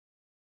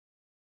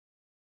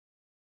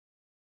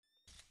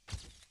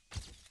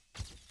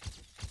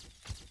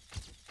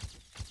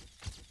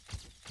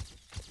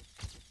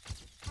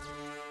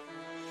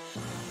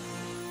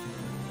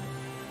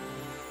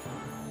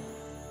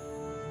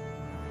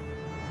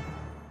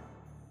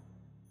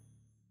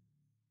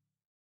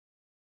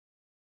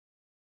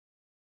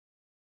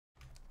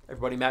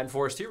Everybody, Matt and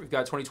Forrest here. We've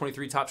got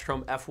 2023 Topps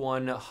Chrome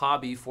F1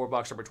 Hobby,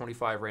 4-box number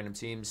 25 random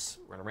teams.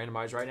 We're going to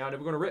randomize right now, and then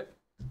we're going to rip.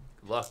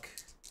 Good luck.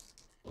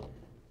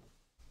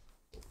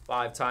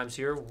 5 times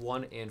here,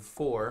 1 and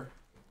 4.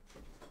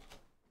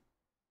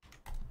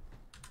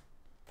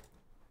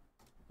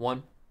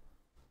 1,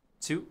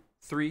 2,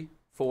 3,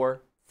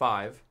 4,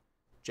 5.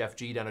 Jeff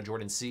G down to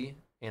Jordan C.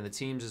 And the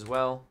teams as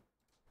well.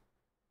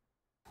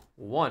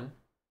 1,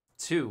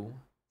 2,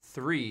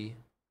 3,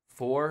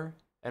 4,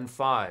 and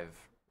 5.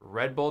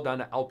 Red Bull down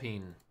to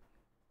Alpine.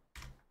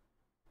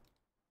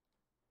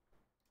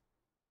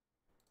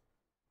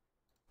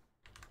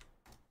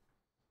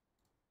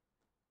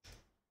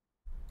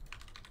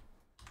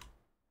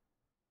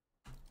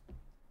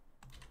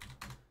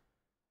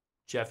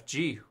 Jeff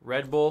G,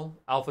 Red Bull,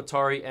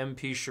 AlphaTauri,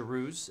 MP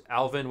Charouz,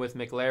 Alvin with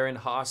McLaren,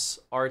 Haas,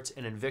 Art,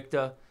 and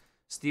Invicta,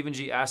 Stephen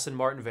G, Aston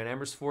Martin, Van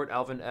Amersfoort,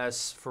 Alvin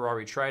S,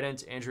 Ferrari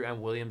Trident, Andrew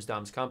M, Williams,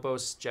 Dams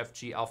Campos, Jeff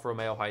G, Alfa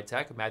Romeo High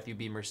Tech, Matthew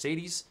B,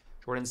 Mercedes,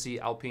 Jordan C,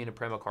 Alpine, and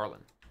Prema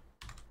Carlin.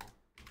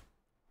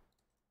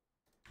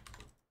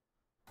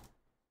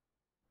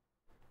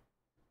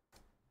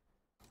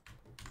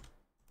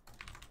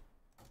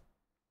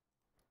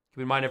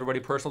 Keep in mind, everybody,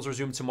 personals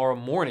resume tomorrow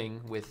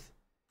morning with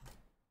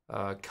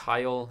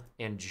Kyle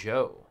and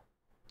Joe.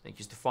 Thank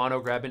you, Stefano,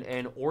 grabbing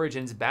an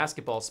Origins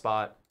basketball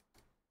spot.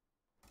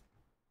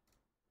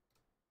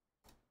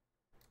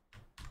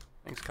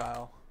 Thanks,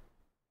 Kyle.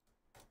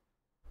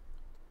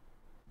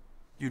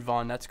 Dude,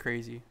 Vaughn, that's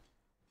crazy.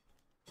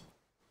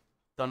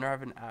 Thunder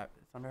have an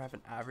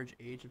average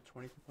age of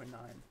 22.9.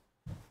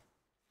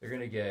 They're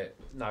gonna get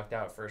knocked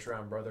out first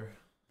round, brother.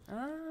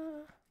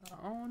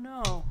 Oh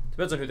no.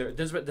 Depends on who they're.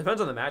 Depends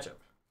on the matchup.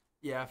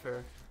 Yeah,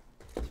 fair.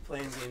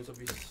 Playing games will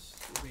be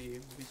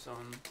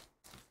some.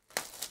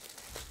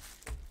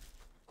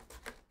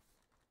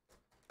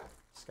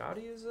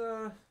 Scotty is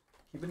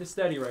keeping it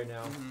steady right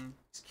now.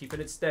 He's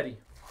keeping it steady.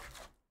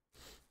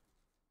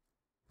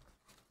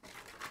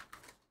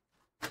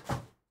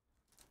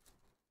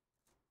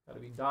 Gotta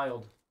be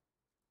dialed.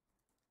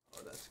 Oh,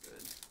 that's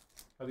good.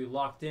 Gotta be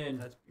locked in.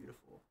 That's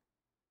beautiful.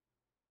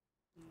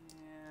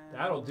 Yeah.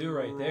 That'll do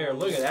right there.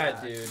 Look at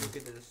that, dude. Look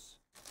at this.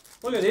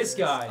 Look at this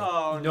guy.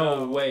 Oh,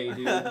 no way,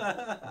 dude.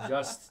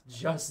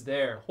 just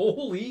there.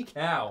 Holy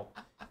cow.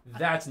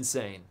 That's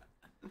insane.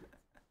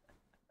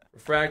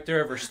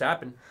 Refractor,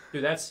 Verstappen.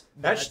 Dude, that's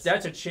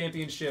a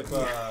championship.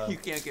 You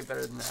can't get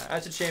better than that.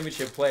 That's a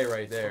championship play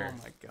right there.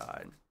 Oh my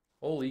god.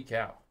 Holy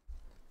cow.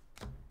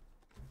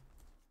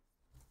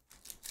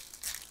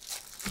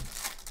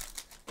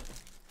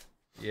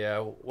 Yeah,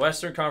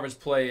 Western Conference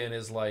play-in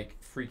is like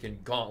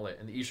freaking gauntlet,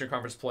 and the Eastern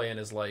Conference play-in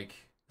is like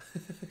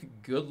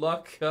good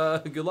luck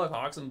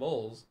Hawks and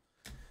Bulls.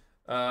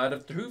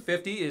 The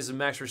 250 is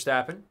Max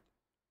Verstappen,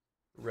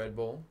 Red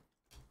Bull.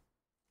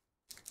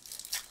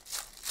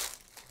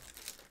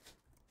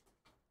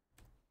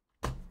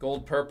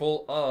 Gold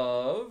purple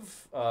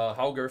of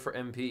Hauger for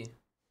MP.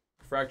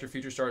 Refractor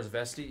Future Stars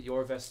Vesti,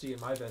 your Vesti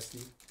and my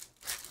Vesti.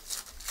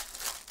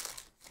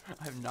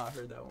 I've not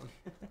heard that one.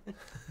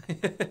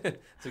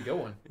 It's a good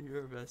one.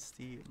 Your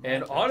Vesti.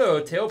 And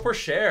auto, Teo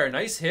Porcher.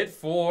 Nice hit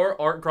for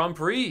Art Grand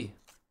Prix.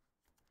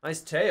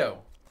 Nice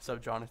Teo. What's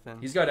up, Jonathan?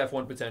 He's got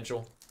F1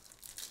 potential.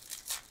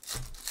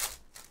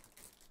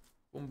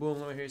 Boom, boom.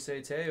 Let me hear you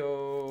say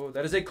Teo.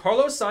 That is a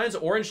Carlos Sainz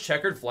orange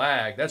checkered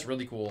flag. That's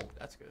really cool.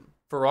 That's good.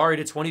 Ferrari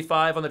to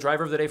 25 on the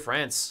driver of the day,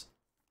 France.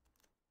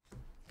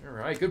 All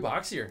right, good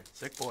box here.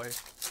 Sick boy.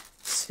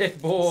 Sick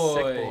boy.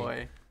 Sick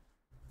boy.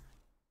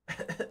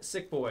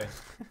 Sick boy.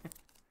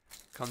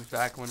 Comes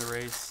back, win the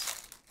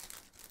race.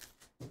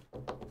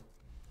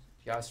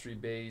 Piastri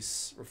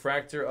base.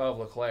 Refractor of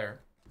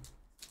Leclerc.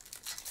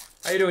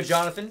 How you doing,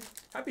 Jonathan?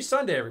 Happy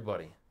Sunday,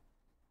 everybody.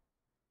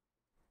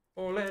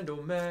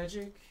 Orlando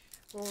Magic.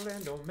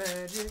 Orlando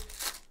Magic.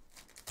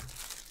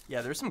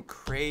 Yeah, there's some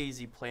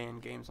crazy playing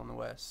games on the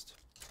West.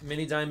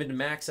 Mini Diamond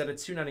Max at a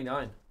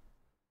 $2.99.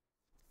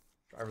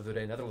 Driver of the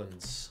day,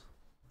 Netherlands.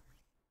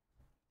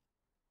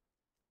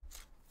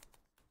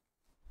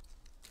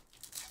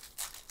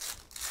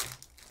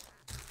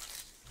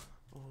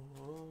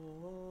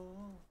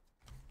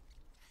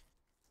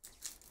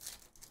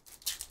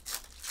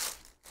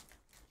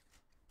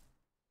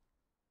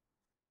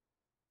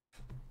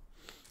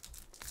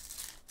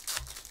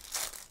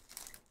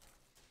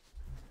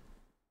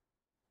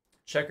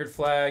 Checkered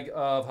flag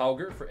of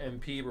Hauger for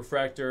MP.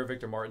 Refractor,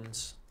 Victor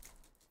Martins.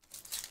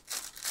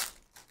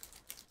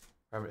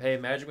 Hey,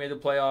 Magic made the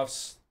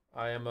playoffs.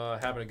 I am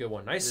having a good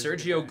one. Nice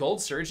Sergio, gold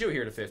Sergio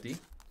here to 50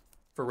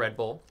 for Red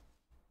Bull.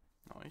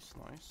 Nice,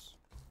 nice.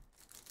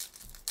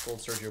 Gold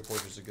Sergio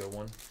Porter's a good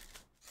one.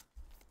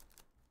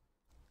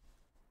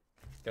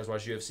 You guys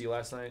watch UFC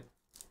last night?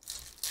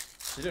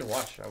 I didn't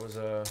watch.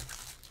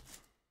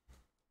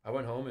 I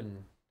went home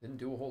and didn't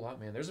do a whole lot,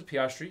 man. There's a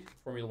Piastri,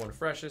 Formula One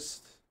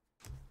freshest.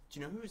 Do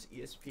you know whose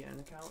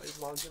ESPN account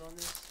is logged in on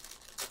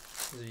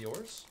this? Is it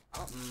yours?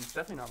 It's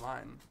definitely not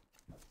mine.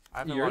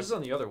 Yours is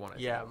on the other one, I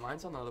think. Yeah,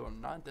 mine's on the other one.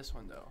 Not this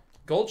one, though.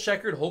 Gold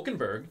checkered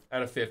Hulkenberg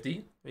out of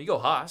 50. There you go,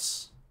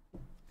 Haas.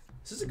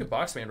 This is a good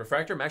box, man.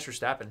 Refractor, Max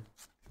Verstappen.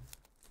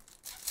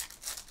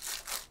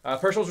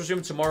 Personals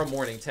resume tomorrow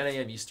morning, 10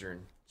 a.m.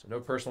 Eastern. So no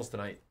personals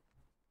tonight.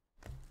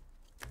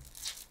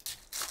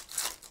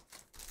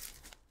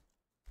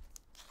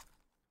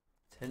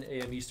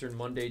 A.m. Eastern,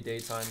 Monday,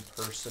 daytime,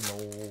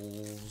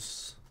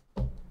 personals. It's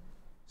going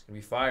to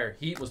be fire.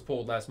 Heat was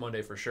pulled last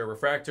Monday for sure.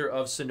 Refractor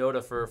of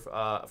Sonoda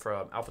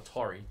from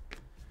AlphaTauri.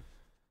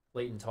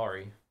 Leighton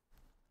Tari.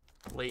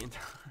 Leighton.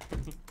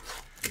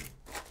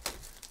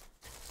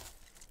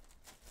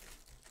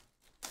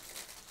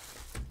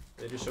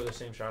 They just show the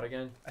same shot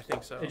again? I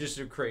think so. They just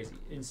are crazy.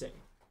 Insane.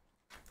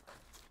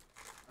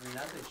 I mean,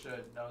 that they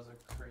should. That was a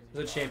crazy. It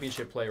was a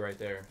championship play right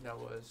there. That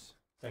was. Is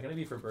that going to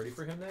be for birdie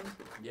for him then?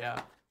 Yeah.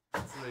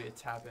 It's literally a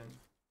tap in.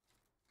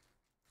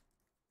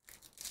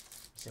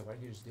 Yeah, why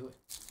didn't you just do it?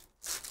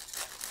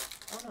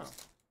 I don't know.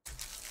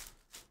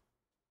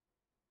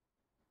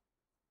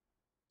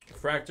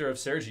 Refractor of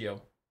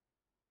Sergio.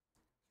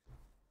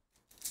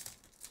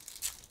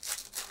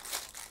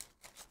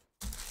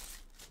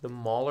 The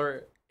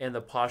Mauler and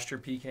the Posture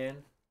Pecan.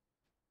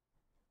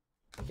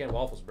 Pecan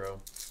waffles, bro.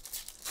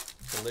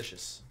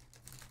 Delicious.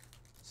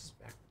 This is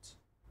backwards.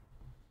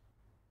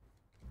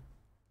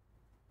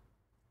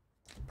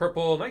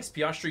 Purple, nice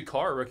Piastri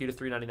car, rookie to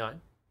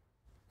 399.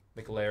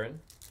 McLaren.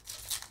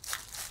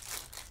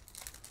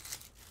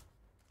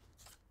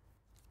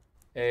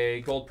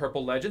 A gold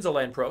purple Legends,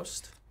 Alain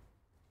Prost.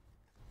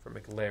 For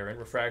McLaren.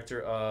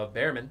 Refractor of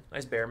Bearman.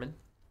 Nice Bearman.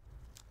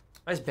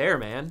 Nice bear,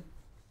 man.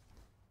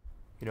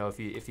 You know, if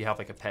you have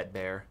like a pet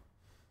bear.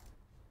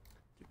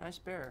 Nice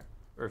bear.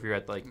 Or if you're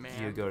at like Man.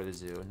 you go to the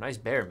zoo. Nice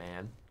bear,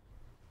 man.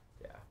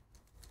 Yeah.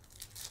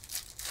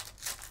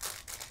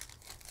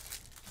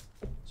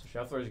 So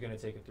Scheffler is gonna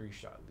take a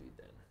 3-shot lead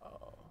then.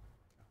 Oh.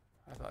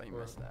 I thought he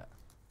missed that.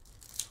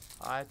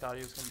 I thought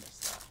he was gonna miss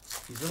that.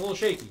 He's a little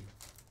shaky.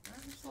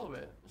 Just a little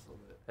bit. Just a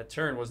little bit. That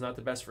turn was not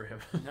the best for him.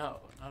 No,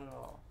 not at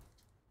all.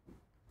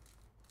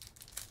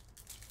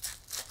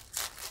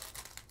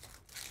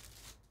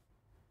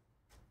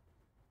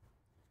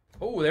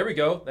 Oh, there we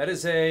go. That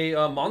is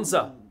a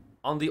Monza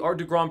on the Art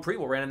du Grand Prix.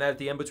 We'll ran that at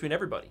the end between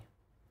everybody.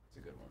 It's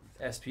a good one.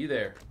 SP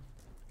there.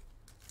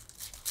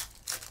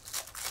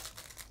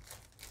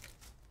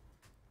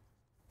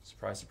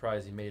 Surprise,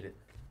 surprise, he made it.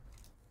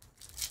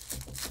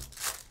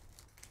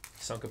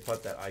 Sunk a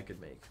putt that I could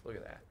make. Look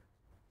at that.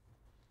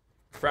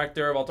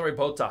 Refractor of Valtteri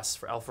Bottas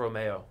for Alfa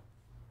Romeo.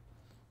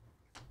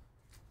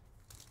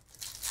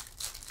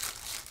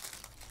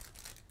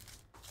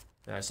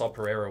 And I saw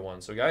Pereira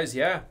one. So guys,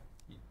 yeah.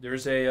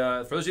 There's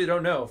a, for those of you that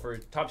don't know, for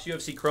Topps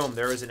UFC Chrome,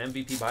 there is an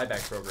MVP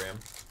buyback program.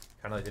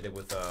 Kind of like they did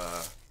with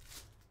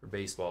for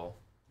baseball.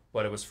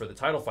 But it was for the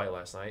title fight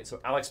last night. So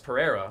Alex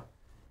Pereira,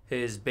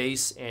 his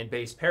base and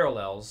base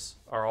parallels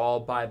are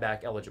all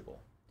buyback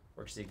eligible.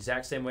 Works the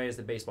exact same way as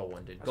the baseball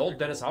one did. That's Gold pretty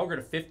Dennis cool. Hauger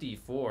to 50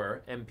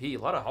 for MP.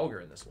 A lot of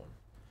Hauger in this one.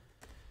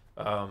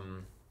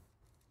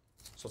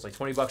 So it's like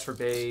 $20 for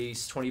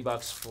base,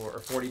 $20 for, or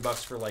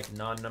 $40 for like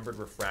non-numbered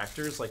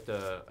refractors, like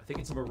the, I think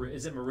it's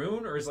is it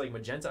maroon or is it like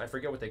magenta? I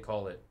forget what they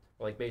call it.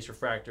 Or like base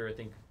refractor, I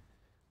think,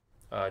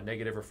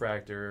 negative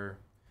refractor,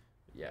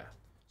 yeah.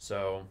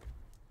 So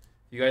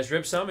if you guys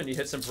rip some and you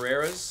hit some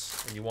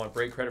Pereiras and you want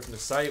break credit from the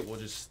site, we'll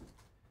just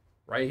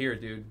right here,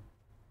 dude.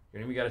 You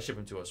don't even got to ship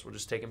them to us. We'll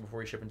just take them before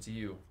we ship them to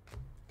you.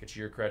 Get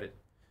you your credit.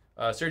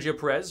 Sergio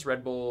Perez,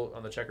 Red Bull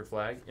on the checkered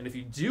flag. And if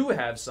you do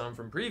have some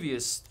from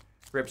previous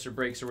rips or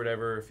breaks or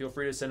whatever, feel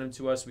free to send them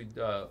to us. We'd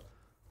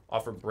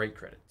offer break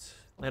credit.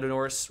 Lando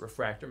Norris,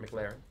 refractor,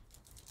 McLaren.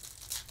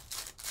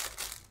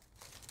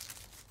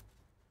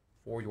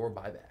 For your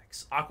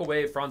buybacks.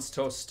 Aquawave, French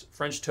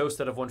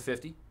toast out of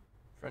 150.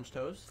 French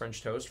toast.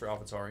 French toast for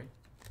AlphaTauri.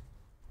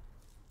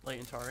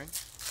 Leighton Tari.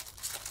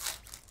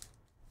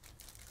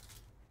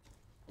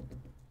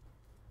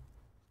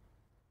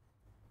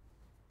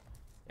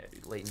 Yeah,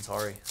 dude, Leighton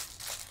Tari.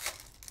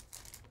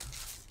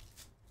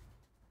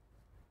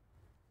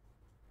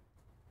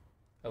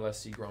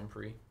 LSC Grand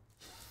Prix.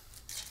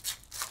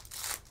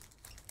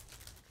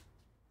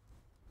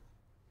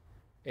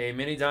 A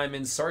Mini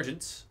Diamond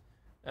Sargent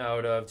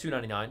out of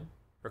 299.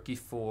 Rookie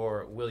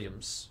for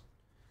Williams.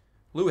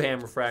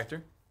 Luham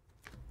refractor.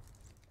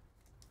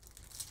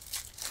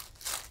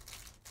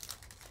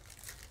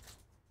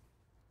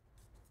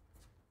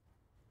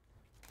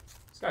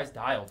 This guy's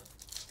dialed.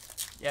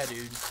 Yeah,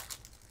 dude.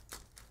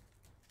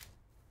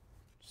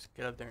 Just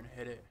get up there and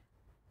hit it.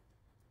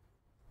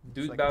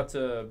 Dude's like about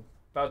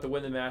to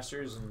win the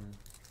Masters and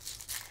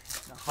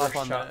Hop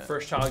on the...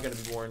 first child gonna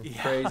be born.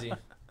 Yeah. Crazy.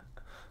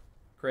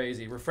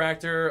 Crazy.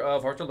 Refractor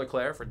of Arthur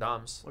Leclerc for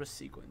Doms. What a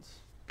sequence.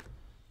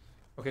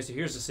 Okay, so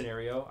here's the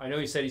scenario. I know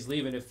he said he's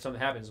leaving if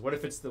something happens. What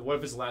if it's the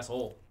last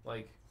hole?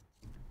 Like,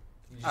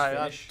 you just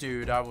finish?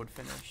 Dude, I would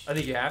finish. I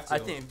think you have to. I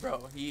think,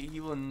 bro, he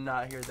will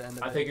not hear the end of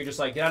it. I think you're just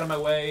like, get out of my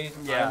way.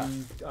 Yeah.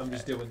 I'm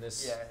just doing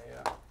this. Yeah.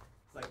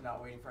 It's like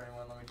not waiting for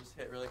anyone. Let me just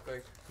hit really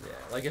quick. Yeah.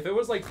 Like if it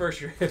was like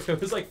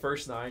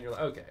first 9, you're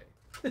like, okay.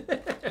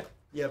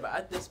 Yeah, but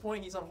at this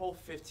point, he's on hole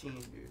 15,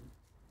 dude.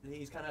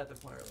 he's kind of at the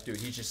point where, like, Dude,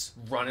 he's just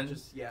running.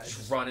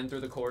 Just running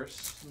through the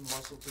course.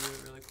 Muscle through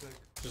it really quick.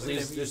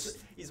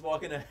 He's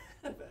walking ahead.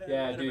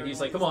 Yeah, dude, he's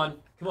like, come on.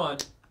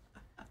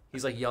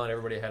 He's like yelling at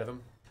everybody ahead of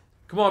him.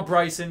 Come on,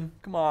 Bryson.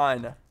 Come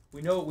on.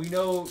 We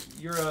know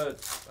you're a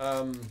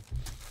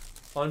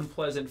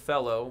unpleasant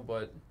fellow,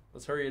 but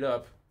let's hurry it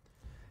up.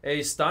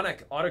 A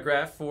Stanek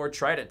autograph for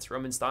Trident,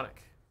 Roman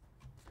Stanek.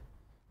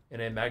 In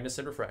a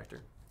Magnuson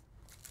refractor.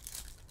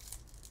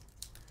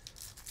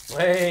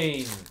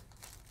 Lane.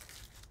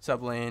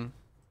 Sub lane.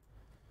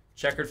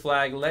 Checkered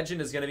flag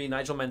legend is going to be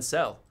Nigel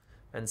Mansell.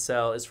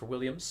 Mansell is for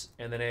Williams.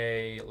 And then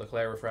a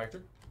Leclerc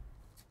refractor.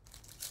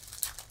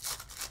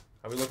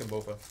 How we looking,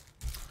 Bofa?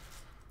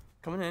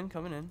 Coming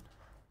in.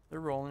 They're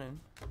rolling in.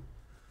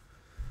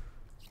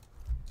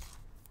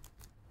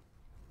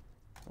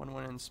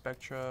 1-1 in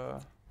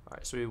Spectra. All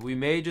right, so we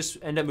may just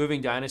end up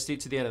moving Dynasty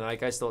to the end of the night,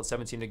 guys. Still at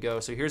 17 to go.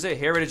 So here's a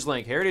Heritage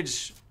link.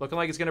 Heritage looking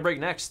like it's going to break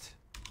next.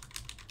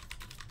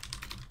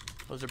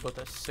 Those are both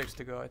at 6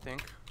 to go, I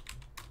think.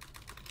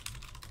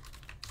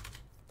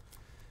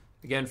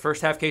 Again,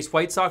 first half case,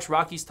 White Sox,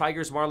 Rockies,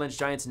 Tigers, Marlins,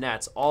 Giants,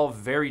 Nats. All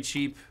very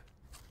cheap.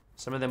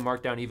 Some of them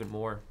marked down even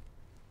more.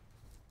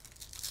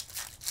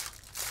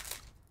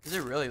 Is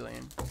it really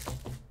lane?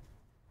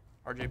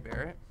 RJ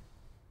Barrett?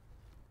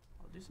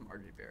 I'll do some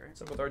RJ Barrett.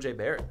 What's up with RJ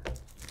Barrett?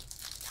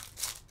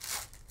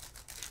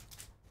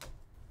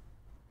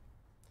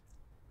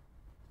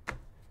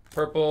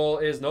 Purple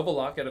is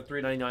Novolok out of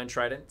 399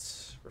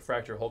 Trident.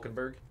 Refractor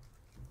Hulkenberg.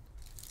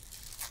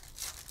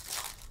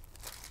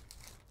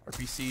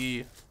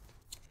 RPC.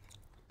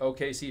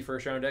 OKC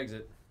first round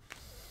exit.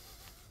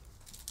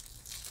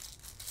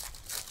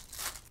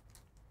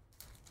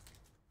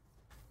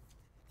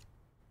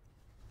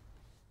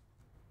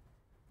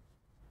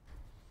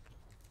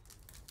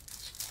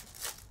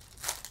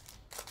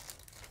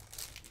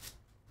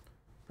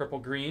 Purple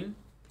green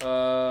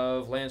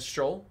of Lance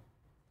Stroll.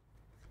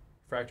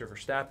 Refractor for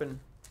Stappen.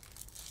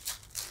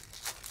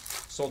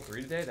 Sold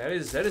 3 today. That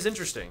is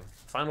interesting.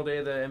 Final day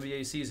of the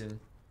NBA season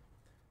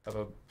of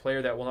a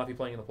player that will not be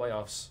playing in the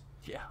playoffs.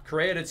 Yeah.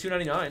 Correa at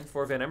 299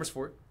 for Van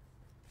Amersfoort.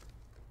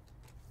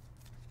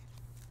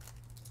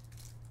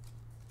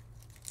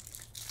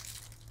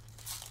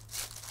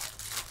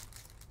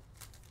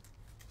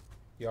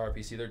 The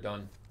RPC, they're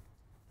done.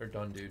 They're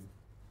done, dude.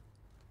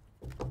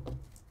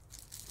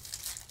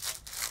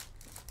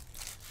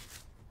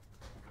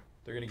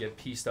 They're going to get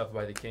pieced up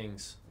by the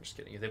Kings. I'm just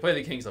kidding. If they play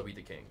the Kings, they'll beat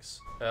the Kings.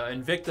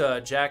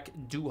 Invicta, Jack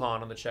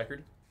Duhan on the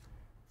checkered.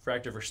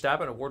 Fractor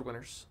Verstappen, award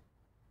winners.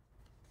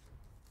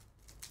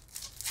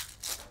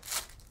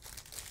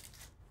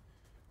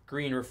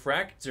 Green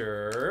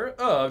refractor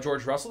of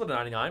George Russell to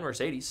 99,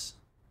 Mercedes.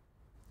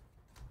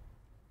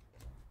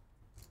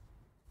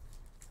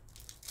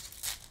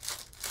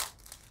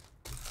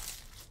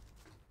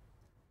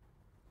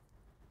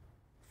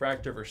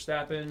 Fractor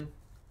Verstappen.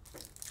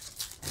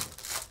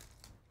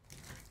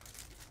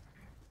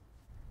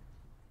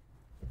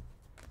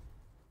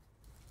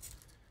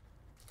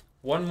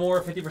 One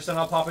more 50%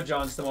 off Papa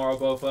John's tomorrow,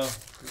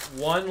 Bofa.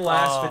 One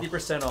last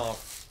 50%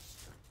 off.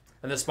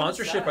 And the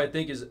sponsorship, I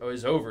think,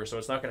 is over, so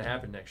it's not going to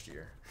happen next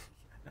year.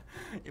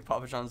 Yeah,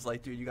 Papa John's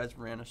like, dude, you guys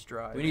ran a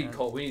stride. We need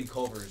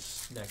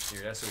Culver's next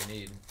year. That's what we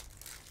need.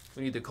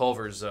 We need the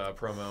Culver's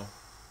promo.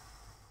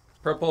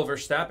 Purple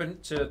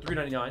Verstappen to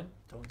 399.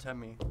 Don't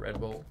tempt me. Red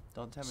Bull.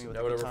 Don't tempt me with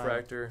Noda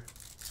refractor.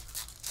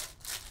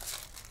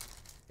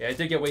 Yeah, I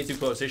did get way too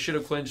close. They should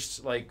have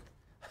clinched like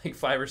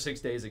 5 or 6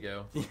 days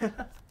ago. Yeah.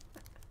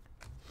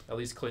 At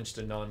least clinched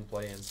a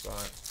non-play-in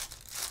spot.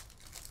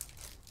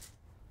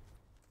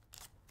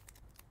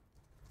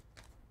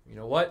 You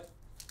know what?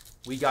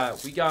 We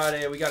got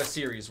a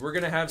series. We're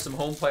gonna have some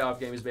home playoff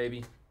games,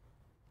 baby.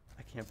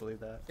 I can't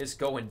believe that. It's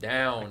going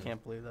down. I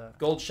can't believe that.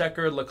 Gold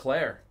checker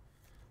Leclerc.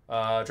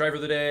 Driver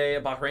of the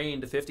day, Bahrain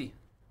to 50.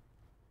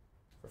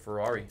 For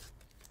Ferrari.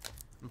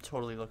 I'm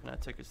totally looking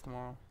at tickets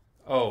tomorrow.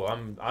 Oh,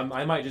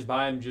 I might just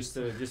buy them just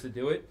to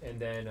do it, and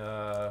then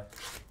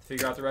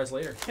figure out the rest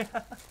later.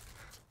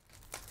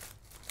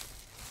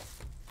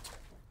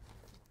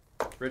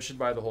 Rich should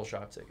buy the whole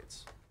shop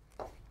tickets.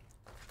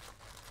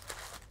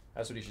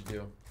 That's what he should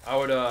do. I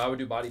would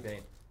do body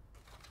paint.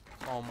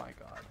 Oh my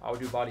god. I would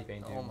do body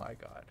paint, dude. Oh my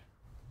god.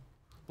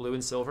 Blue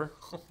and silver.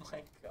 Oh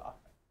my god.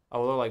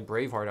 Oh, they're like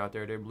Braveheart out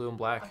there, dude. Blue and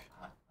black.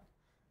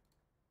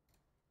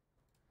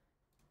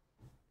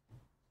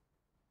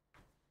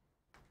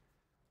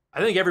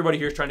 I think everybody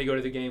here is trying to go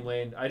to the game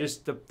lane.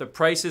 The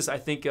prices I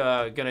think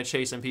gonna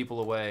chase some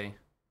people away.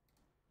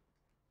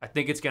 I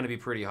think it's gonna be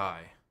pretty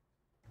high.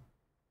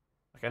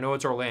 Like I know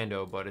it's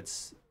Orlando, but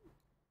it's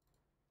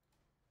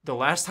the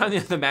last time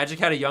the Magic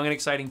had a young and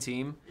exciting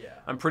team. Yeah.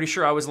 I'm pretty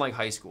sure I was in like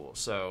high school,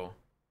 so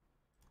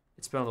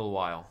it's been a little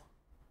while.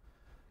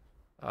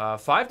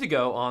 5 to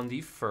go on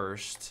the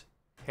first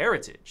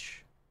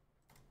Heritage.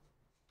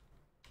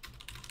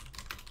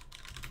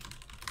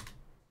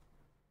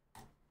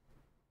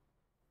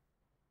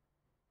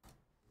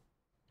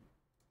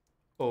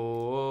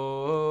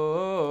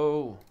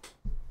 Oh.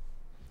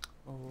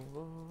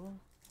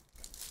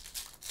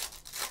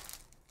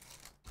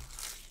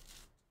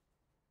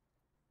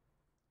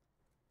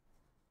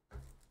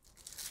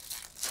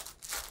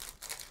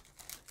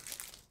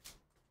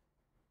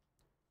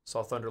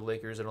 Saw Thunder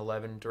Lakers in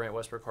 11. Durant,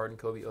 Westbrook, Harden,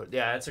 Kobe. Oh,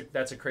 yeah,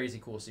 that's a crazy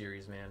cool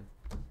series, man.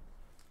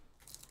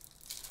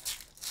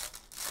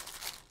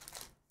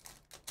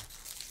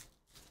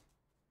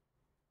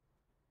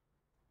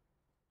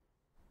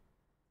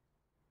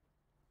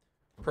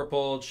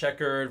 Purple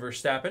checkered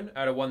Verstappen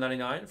out of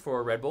 199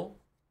 for Red Bull.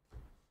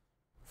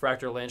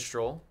 Fractor Lance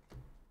Stroll.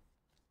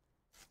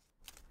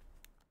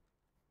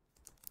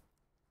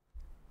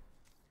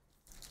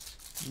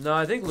 No,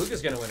 I think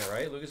Luka's going to win it,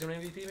 right? Luka's going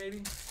to MVP,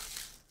 maybe?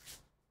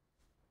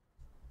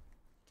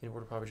 Can't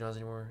order Papa John's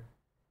anymore.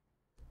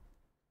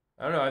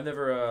 I don't know. I've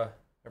never...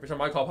 every time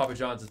I call Papa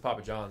John's, it's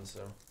Papa John's,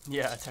 so...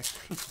 Yeah,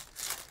 technically.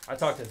 I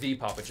talk to the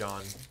Papa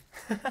John.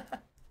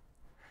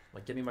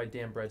 Like, give me my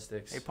damn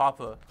breadsticks. Hey,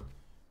 Papa.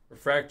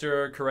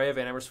 Refractor, Correa,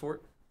 Van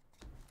Amersfoort.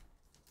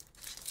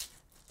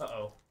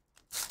 Uh-oh.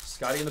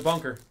 Scotty in the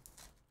bunker.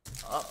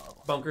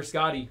 Uh-oh. Bunker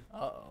Scotty.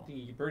 Uh-oh. I think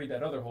he birdied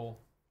that other hole.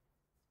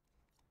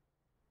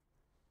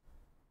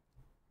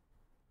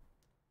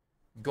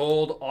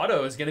 Gold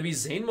auto is going to be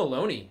Zane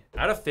Maloney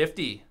out of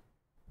 50.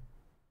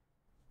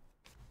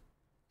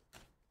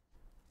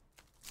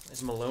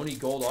 There's Maloney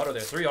gold auto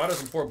there. 3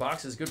 autos in 4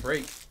 boxes. Good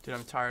break. Dude,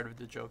 I'm tired of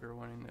the Joker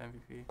winning the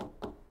MVP.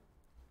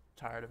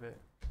 Tired of it.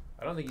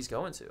 I don't think he's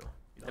going to. You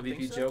don't MVP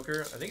think so?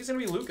 Joker. I think it's going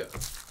to be Luka.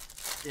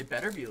 It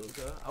better be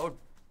Luka. I would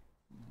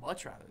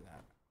much rather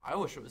that. I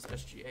wish it was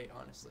SGA,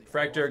 honestly.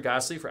 Fractor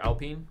Gasly for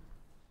Alpine.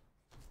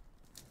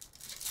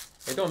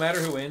 It don't matter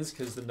who wins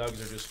because the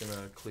Nugs are just going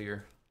to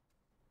clear.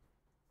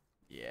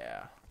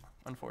 Yeah,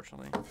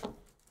 unfortunately.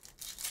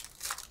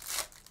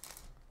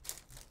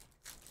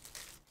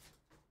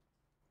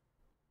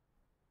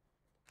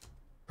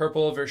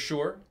 Purple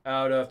Versure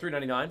out of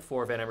 399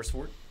 for Van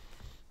Amersfoort.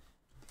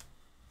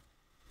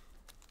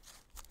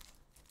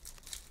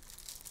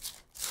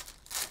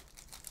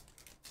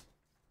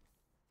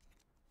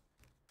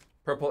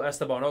 Purple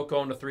Esteban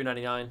Ocon to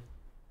 399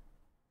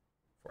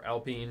 for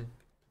Alpine.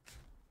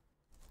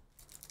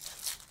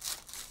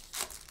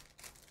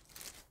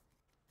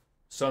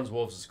 Suns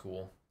Wolves is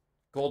cool.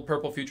 Gold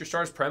Purple Future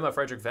Stars Prema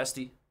Frederick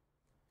Vesti.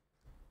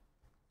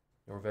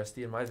 Your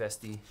Vesti and my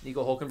Vesti.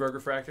 Nico Hulkenberg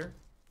Refractor.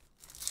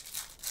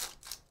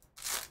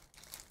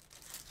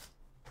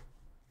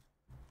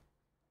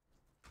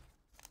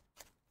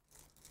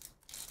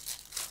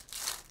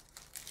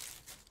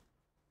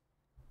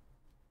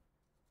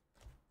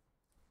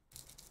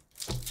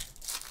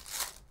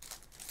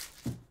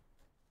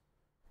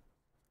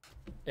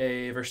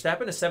 A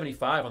Verstappen to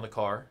 75 on the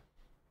car.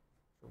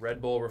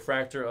 Red Bull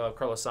Refractor of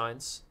Carlos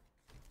Sainz.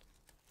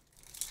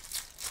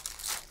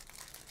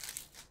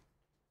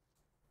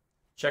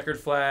 Checkered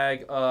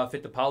flag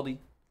Fittipaldi.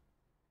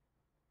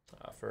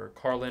 For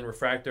Carlin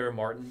Refractor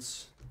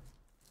Martins.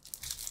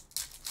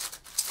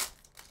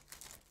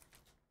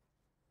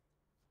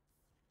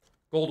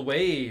 Gold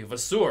Wave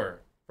Vasseur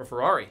for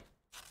Ferrari.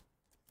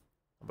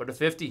 About a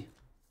 50.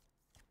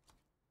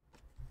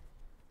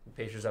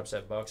 Pacers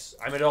upset Bucks.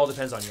 I mean, it all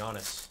depends on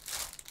Giannis.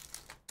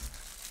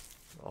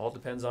 All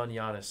depends on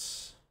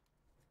Giannis.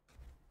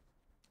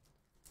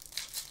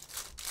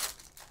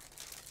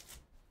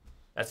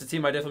 That's the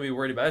team I definitely be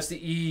worried about. That's the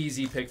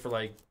easy pick for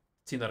like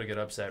team that'll get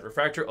upset.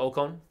 Refractor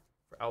Ocon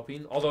for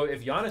Alpine. Although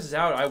if Giannis is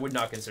out, I would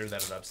not consider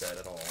that an upset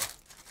at all.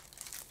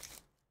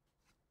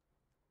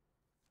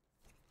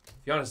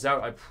 If Giannis is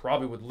out, I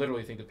probably would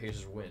literally think the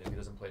Pacers win if he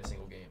doesn't play a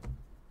single game.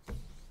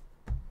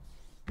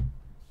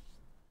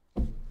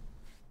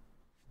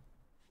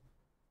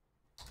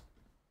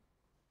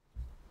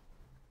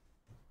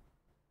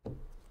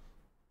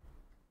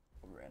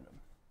 Random.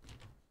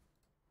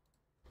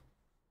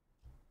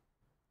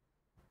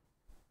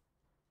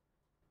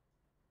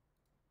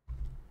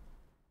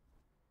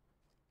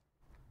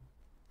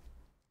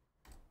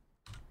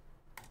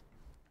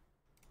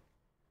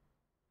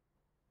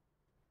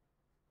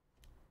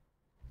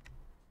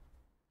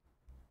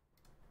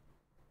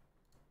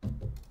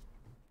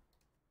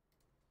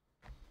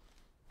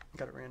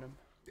 Got it random.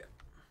 Yeah.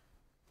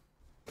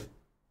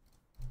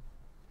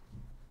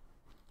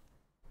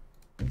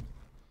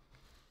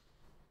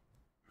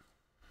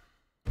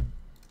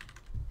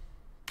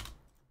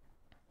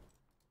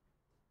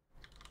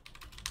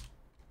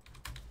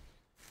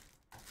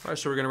 All right,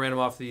 so we're going to random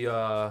off the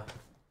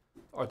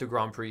Arthur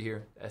Grand Prix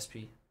here,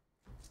 SP.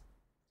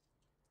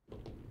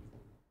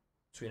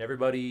 Between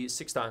everybody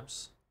 6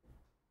 times.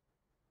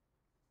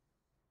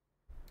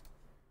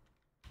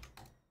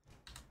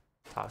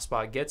 Top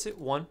spot gets it.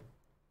 1,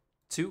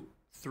 2,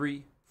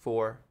 3,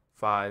 4,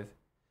 5,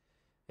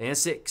 and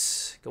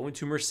 6. Going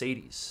to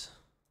Mercedes.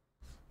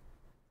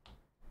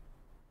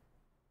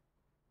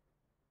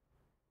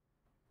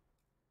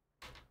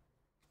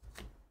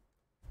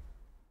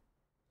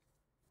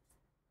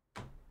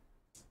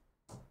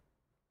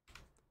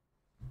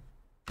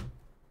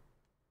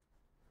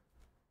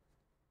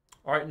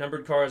 All right,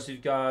 numbered cars,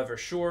 you've got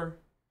Versure,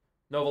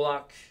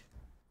 Novalak,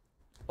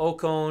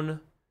 Ocon,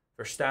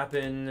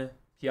 Verstappen,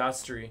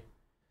 Piastri,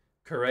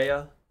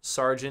 Correa,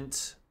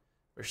 Sargent,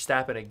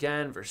 Verstappen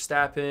again,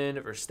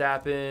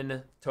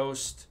 Verstappen,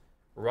 Toast,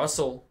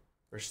 Russell,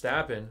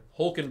 Verstappen,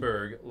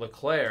 Hulkenberg,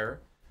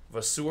 Leclerc,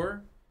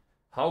 Vasseur,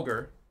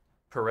 Hauger,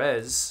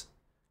 Perez,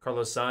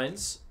 Carlos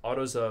Sainz,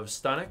 autos of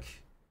Stanek,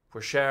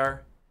 Pourchaire,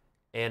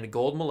 and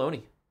Gold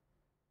Maloney.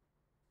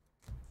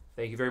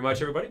 Thank you very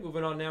much, everybody.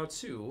 Moving on now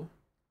to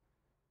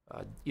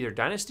either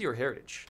Dynasty or Heritage.